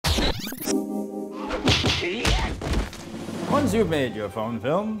Once you've made your phone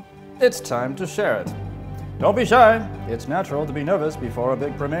film, it's time to share it. Don't be shy. It's natural to be nervous before a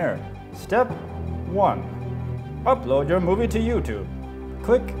big premiere. Step 1. Upload your movie to YouTube.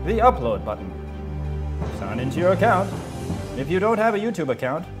 Click the upload button. Sign into your account. If you don't have a YouTube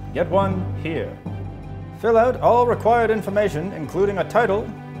account, get one here. Fill out all required information, including a title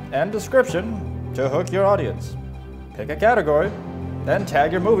and description, to hook your audience. Pick a category, then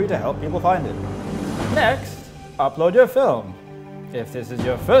tag your movie to help people find it. Next, upload your film. If this is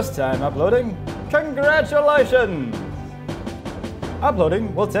your first time uploading, congratulations!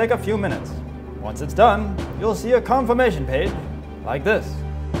 Uploading will take a few minutes. Once it's done, you'll see a confirmation page like this.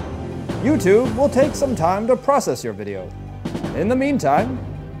 YouTube will take some time to process your video. In the meantime,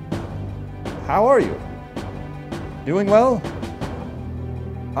 how are you? Doing well?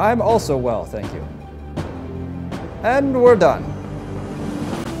 I'm also well, thank you. And we're done.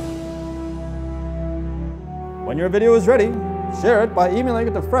 When your video is ready, share it by emailing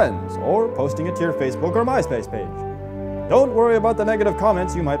it to friends or posting it to your Facebook or MySpace page. Don't worry about the negative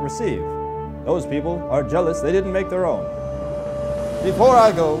comments you might receive. Those people are jealous they didn't make their own. Before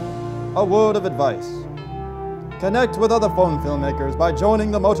I go, a word of advice. Connect with other phone filmmakers by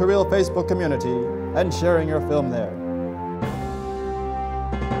joining the Motoreel Facebook community and sharing your film there.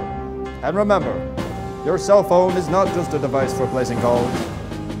 And remember, your cell phone is not just a device for placing calls.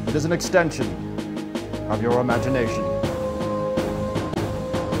 It is an extension of your imagination.